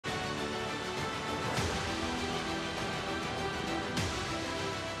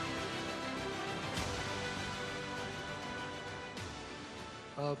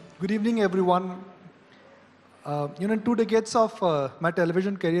Good evening, everyone. In 2 decades of my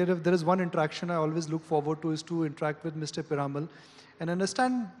television career, if there is one interaction I always look forward to is to interact with Mr. Piramal and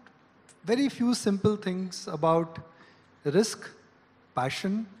understand very few simple things about risk,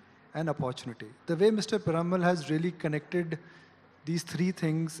 passion, and opportunity. The way Mr. Piramal has really connected these three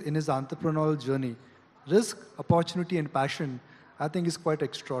things in his entrepreneurial journey, risk, opportunity, and passion, I think is quite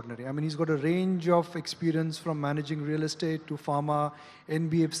extraordinary. I mean, he's got a range of experience from managing real estate to pharma,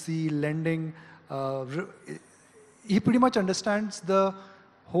 NBFC, lending. He pretty much understands the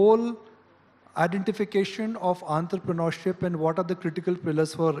whole identification of entrepreneurship and what are the critical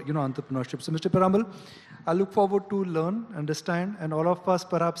pillars for entrepreneurship. So, Mr. Piramal, I look forward to learn, understand, and all of us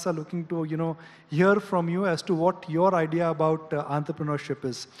perhaps are looking to hear from you as to what your idea about entrepreneurship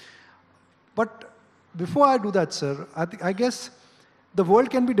is. But before I do that, sir, I guess the world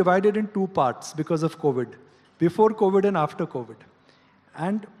can be divided in two parts because of COVID. Before COVID and after COVID.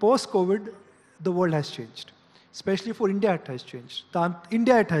 And post-COVID, the world has changed. Especially for India, it has changed.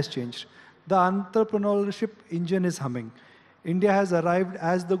 India, it has changed. The entrepreneurship engine is humming. India has arrived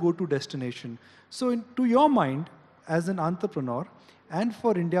as the go-to destination. So to your mind, as an entrepreneur, and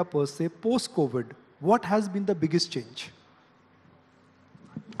for India per se, post-COVID, what has been the biggest change?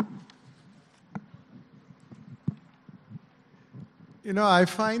 I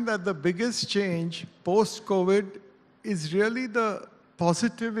find that the biggest change post-COVID is really the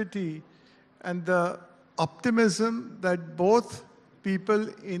positivity and the optimism that both people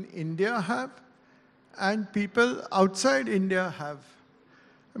in India have and people outside India have.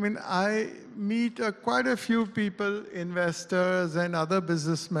 I mean, I meet quite a few people, investors and other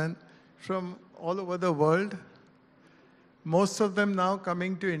businessmen from all over the world, most of them now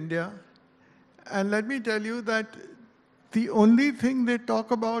coming to India. And let me tell you that the only thing they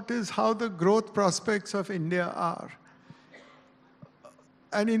talk about is how the growth prospects of India are.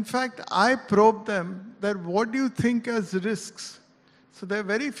 And in fact, I probe them that what do you think as risks? So there are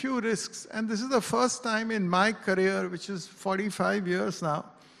very few risks. And this is the first time in my career, which is 45 years now,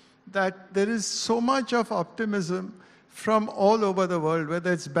 that there is so much of optimism from all over the world,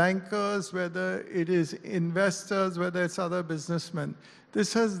 whether it's bankers, whether it is investors, whether it's other businessmen.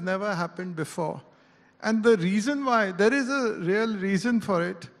 This has never happened before. And the reason why, there is a real reason for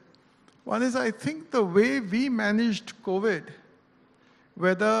it. One is, I think the way we managed COVID,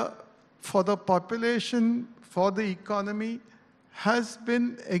 whether for the population, for the economy, has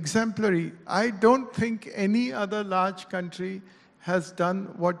been exemplary. I don't think any other large country has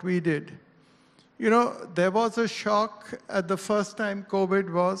done what we did. There was a shock at the first time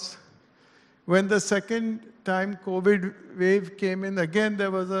COVID was. When the second time COVID wave came in, again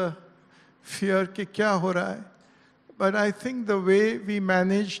there was a fear कि क्या हो रहा है. But I think the way we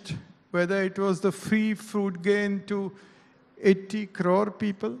managed, whether it was the free food gain to 80 crore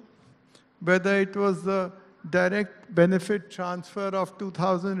people, whether it was the direct benefit transfer of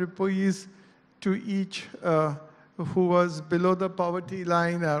 2,000 rupees to each who was below the poverty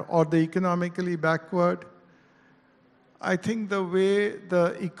line or the economically backward. I think the way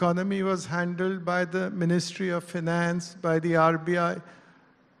the economy was handled by the Ministry of Finance, by the RBI,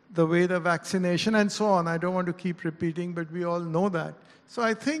 the way the vaccination and so on. I don't want to keep repeating, but we all know that. So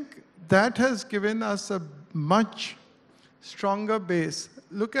I think that has given us a much stronger base.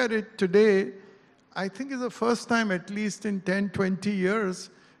 Look at it today. I think it's the first time, at least in 10, 20 years,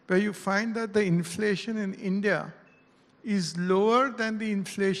 where you find that the inflation in India is lower than the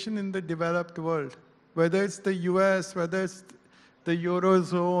inflation in the developed world, whether it's the US, whether it's the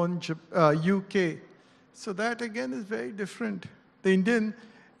Eurozone, UK. So that again is very different. The Indian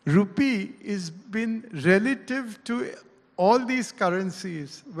rupee has been relative to all these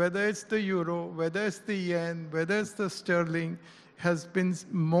currencies, whether it's the euro, whether it's the yen, whether it's the sterling, is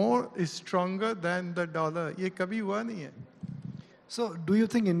stronger than the dollar. ये कभी हुआ नहीं है. So, do you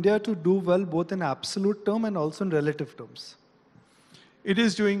think India to do well both in absolute term and also in relative terms? It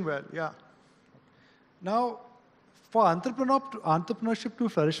is doing well, yeah. Now, for entrepreneurship to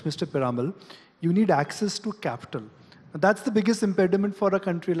flourish, Mr. Piramal, you need access to capital. That's the biggest impediment for a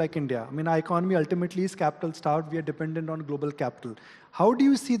country like India. I mean, our economy ultimately is capital-starved. We are dependent on global capital. How do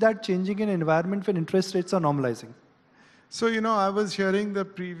you see that changing in an environment when interest rates are normalizing? So, I was hearing the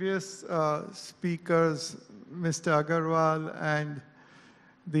previous speakers, Mr. Agarwal and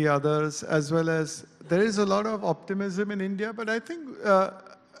the others, as well as there is a lot of optimism in India, but I think,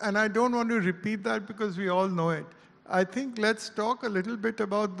 and I don't want to repeat that because we all know it. I think let's talk a little bit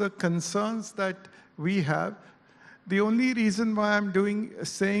about the concerns that we have. The only reason why I'm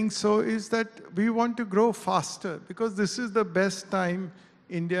saying so is that we want to grow faster because this is the best time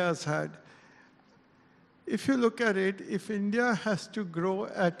India has had. If you look at it, if India has to grow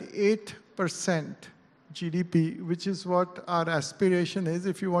at 8% GDP, which is what our aspiration is,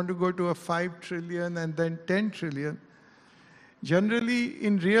 if you want to go to a 5 trillion and then 10 trillion, generally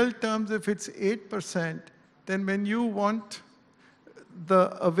in real terms, if it's 8%, then when you want the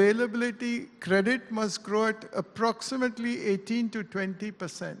availability, credit must grow at approximately 18 to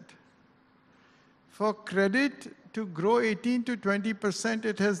 20%. For credit to grow 18 to 20%,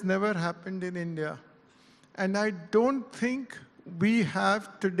 it has never happened in India. And I don't think we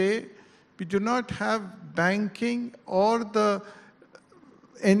have today, we do not have banking or the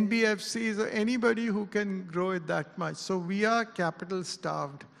NBFCs or anybody who can grow it that much. So we are capital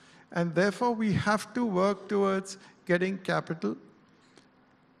starved. And therefore, we have to work towards getting capital.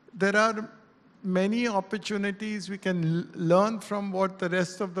 There are many opportunities we can learn from what the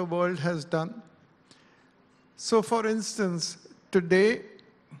rest of the world has done. So for instance, today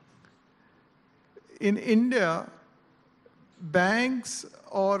in India, banks,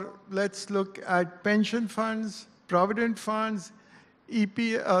 or let's look at pension funds, provident funds,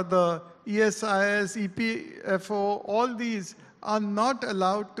 the ESIS, EPFO, all these are not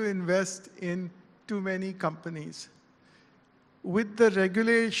allowed to invest in too many companies. With the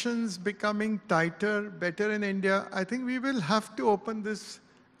regulations becoming tighter, better in India, I think we will have to open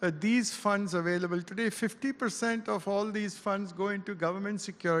these funds available. Today, 50% of all these funds go into government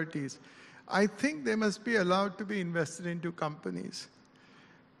securities. I think they must be allowed to be invested into companies.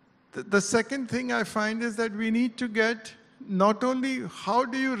 The second thing I find is that we need to get not only how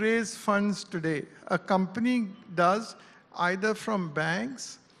do you raise funds today? A company does either from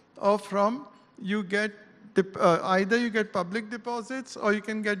banks or from either you get public deposits or you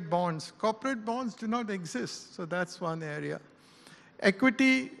can get bonds. Corporate bonds do not exist, so that's one area.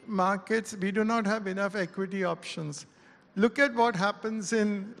 Equity markets, we do not have enough equity options. Look at what happens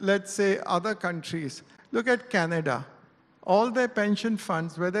in, let's say, other countries. Look at Canada. All their pension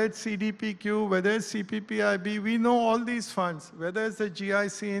funds, whether it's CDPQ, whether it's CPPIB, we know all these funds, whether it's the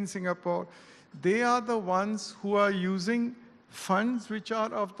GIC in Singapore, they are the ones who are using funds which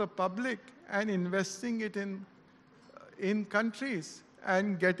are of the public and investing it in countries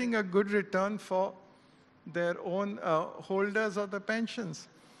and getting a good return for their own holders of the pensions.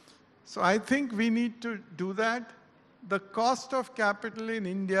 So I think we need to do that. The cost of capital in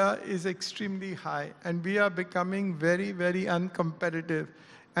India is extremely high, and we are becoming very, very uncompetitive.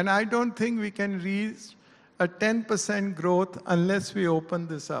 And I don't think we can reach a 10% growth unless we open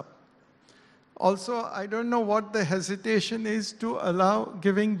this up. Also, I don't know what the hesitation is to allow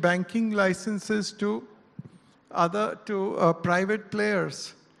giving banking licenses to private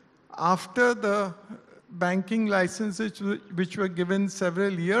players. After the banking licenses which were given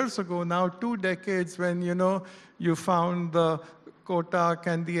several years ago, now 2 decades, when you found the Kotak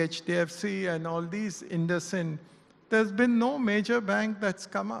and the HDFC and all these IndusInd, there's been no major bank that's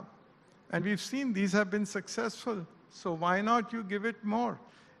come up. And we've seen these have been successful. So why not you give it more?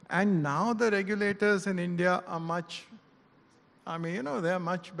 And now the regulators in India are they're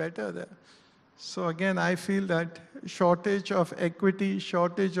much better there. So again, I feel that shortage of equity,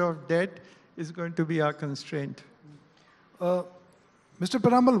 shortage of debt is going to be our constraint. Mr.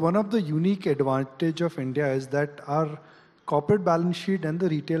 Piramal, one of the unique advantage of India is that our corporate balance sheet and the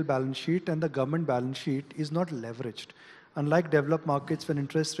retail balance sheet and the government balance sheet is not leveraged. Unlike developed markets, when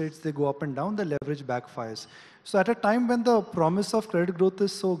interest rates, they go up and down, the leverage backfires. So at a time when the promise of credit growth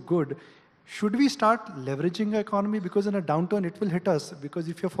is so good, should we start leveraging the economy? Because in a downturn, it will hit us because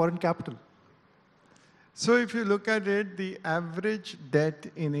if you're foreign capital. So if you look at it, the average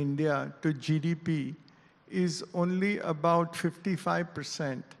debt in India to GDP is only about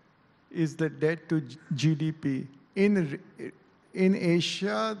 55% is the debt to GDP. In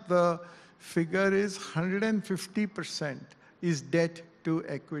Asia, the figure is 150% is debt to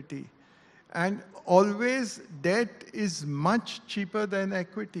equity. And always debt is much cheaper than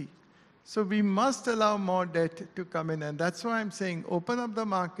equity. So we must allow more debt to come in. And that's why I'm saying open up the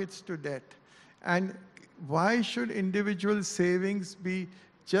markets to debt. And why should individual savings be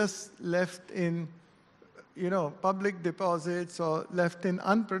just left in public deposits or left in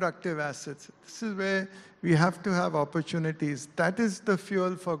unproductive assets? This is where we have to have opportunities. That is the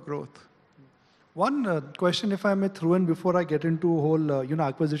fuel for growth. One question, if I may throw in before I get into whole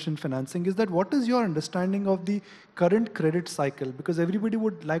acquisition financing, is that what is your understanding of the current credit cycle? Because everybody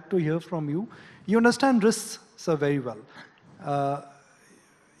would like to hear from you. You understand risks, sir, very well.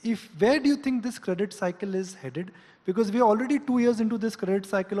 Where do you think this credit cycle is headed? Because we are already 2 years into this credit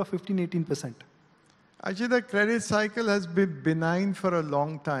cycle of 15–18%. Actually, the credit cycle has been benign for a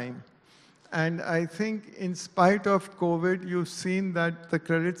long time. And I think in spite of COVID, you've seen that the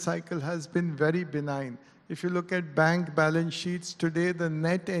credit cycle has been very benign. If you look at bank balance sheets today, the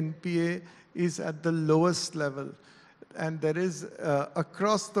net NPA is at the lowest level. And there is,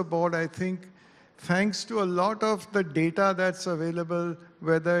 across the board, I think, thanks to a lot of the data that's available,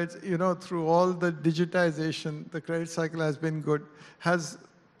 whether it's, through all the digitization, the credit cycle has been good.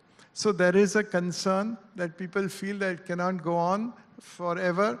 So there is a concern that people feel that it cannot go on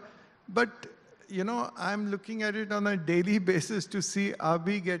forever. But, I'm looking at it on a daily basis to see, are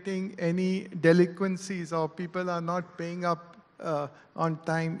we getting any delinquencies or people are not paying up on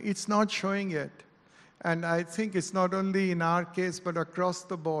time? It's not showing yet. And I think it's not only in our case, but across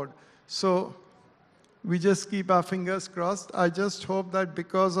the board. So we just keep our fingers crossed. I just hope that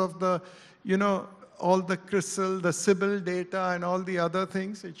because of the, all the CRISIL, the CIBIL data and all the other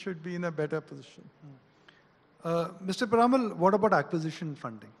things, it should be in a better position. Mr. Piramal, what about acquisition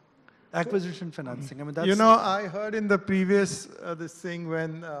funding? Acquisition financing. I mean, that's... I heard in the previous, this thing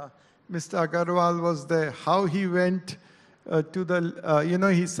when Mr. Agarwal was there, how he went to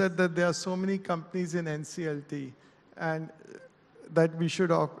the, he said that there are so many companies in NCLT and that we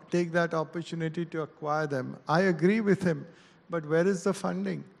should take that opportunity to acquire them. I agree with him, but where is the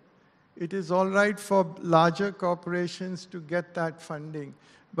funding? It is all right for larger corporations to get that funding,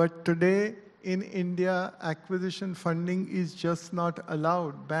 but today in India, acquisition funding is just not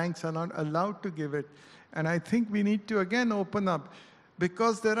allowed. Banks are not allowed to give it. And I think we need to again open up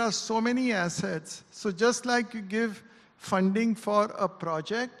because there are so many assets. So just like you give funding for a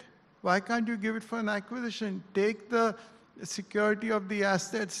project, why can't you give it for an acquisition? Take the security of the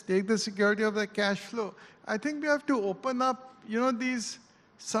assets, take the security of the cash flow. I think we have to open up,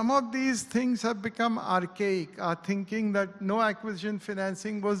 some of these things have become archaic. Our thinking that no acquisition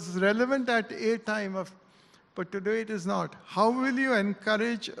financing was relevant at a time, but today it is not. How will you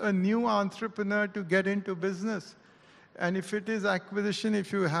encourage a new entrepreneur to get into business? And if it is acquisition,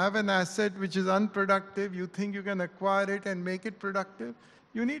 if you have an asset which is unproductive, you think you can acquire it and make it productive,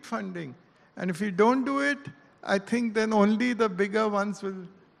 you need funding. And if you don't do it, I think then only the bigger ones will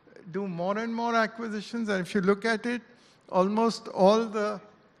do more and more acquisitions. And if you look at it, almost all the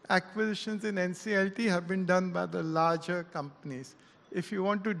acquisitions in NCLT have been done by the larger companies. If you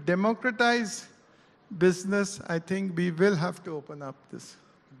want to democratize business, I think we will have to open up this.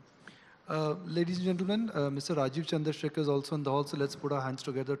 Ladies and gentlemen, Mr. Rajiv Chandrasekhar is also in the hall, so let's put our hands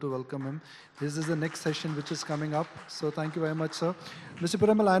together to welcome him. This is the next session which is coming up, so thank you very much, sir. Mr.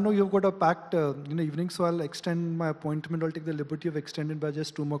 Piramal, I know you've got a packed evening, so I'll extend my appointment. I'll take the liberty of extending by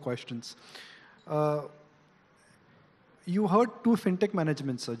just 2 more questions. You heard 2 fintech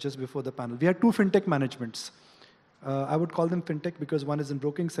managements, sir, just before the panel. We had 2 fintech managements. I would call them fintech because one is in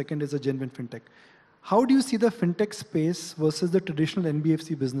broking, second is a genuine fintech. How do you see the fintech space versus the traditional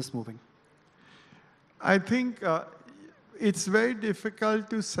NBFC business moving? I think it's very difficult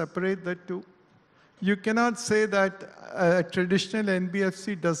to separate the two. You cannot say that a traditional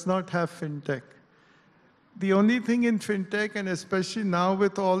NBFC does not have fintech. The only thing in fintech, and especially now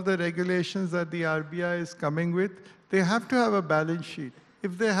with all the regulations that the RBI is coming with, they have to have a balance sheet.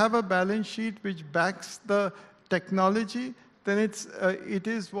 If they have a balance sheet which backs the technology, then it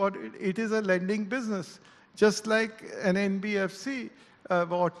is a lending business. Just like an NBFC,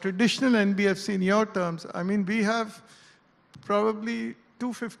 or traditional NBFC in your terms, I mean, we have probably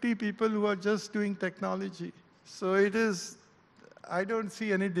 250 people who are just doing technology. So I don't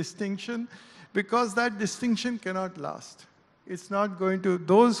see any distinction because that distinction cannot last. It's not going to,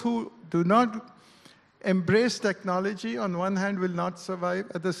 those who do not embrace technology on one hand will not survive.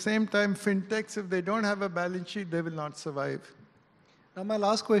 At the same time, fintechs, if they don't have a balance sheet, they will not survive. Now, my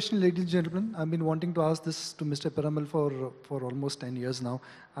last question, ladies and gentlemen, I've been wanting to ask this to Mr. Piramal for almost 10 years now.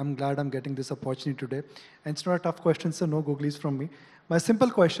 I'm glad I'm getting this opportunity today. And it's not a tough question, so no googlies from me. My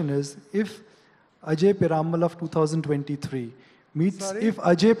simple question is, if Ajay Piramal of 2023 meets, if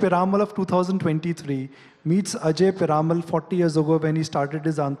Ajay Piramal of 2023 meets Ajay Piramal 40 years ago when he started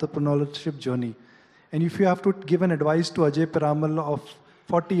his entrepreneurship journey, and if you have to give an advice to Ajay Piramal of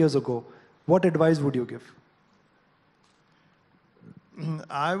 40 years ago, what advice would you give?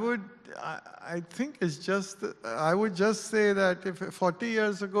 I think it's just, I would just say that if 40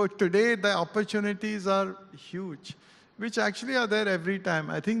 years ago, today the opportunities are huge, which actually are there every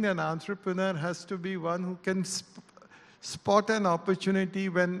time. I think that an entrepreneur has to be one who can spot an opportunity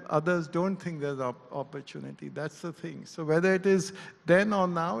when others don't think there's an opportunity. That's the thing. So whether it is then or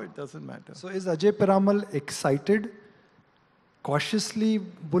now, it doesn't matter. So is Ajay Piramal excited, cautiously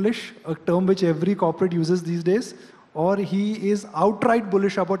bullish, a term which every corporate uses these days, or he is outright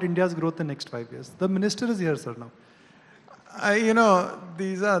bullish about India's growth in the next 5 years? The minister is here, sir, now.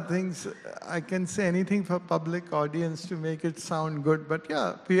 These are things, I can say anything for public audience to make it sound good. But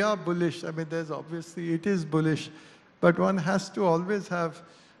yeah, we are bullish. I mean, it is bullish. But one has to always have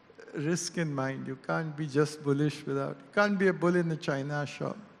risk in mind. You can't be just bullish you can't be a bull in a china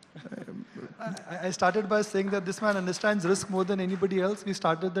shop. I started by saying that this man understands risk more than anybody else. We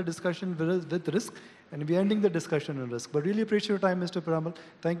started the discussion with risk, and we're ending the discussion on risk. But really appreciate your time, Mr. Piramal.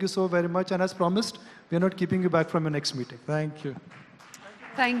 Thank you so very much. And as promised, we're not keeping you back from your next meeting. Thank you.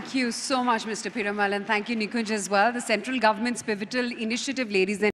 Thank you so much, Mr. Piramal, and thank you, Nikunj, as well. The central government's pivotal initiative, ladies and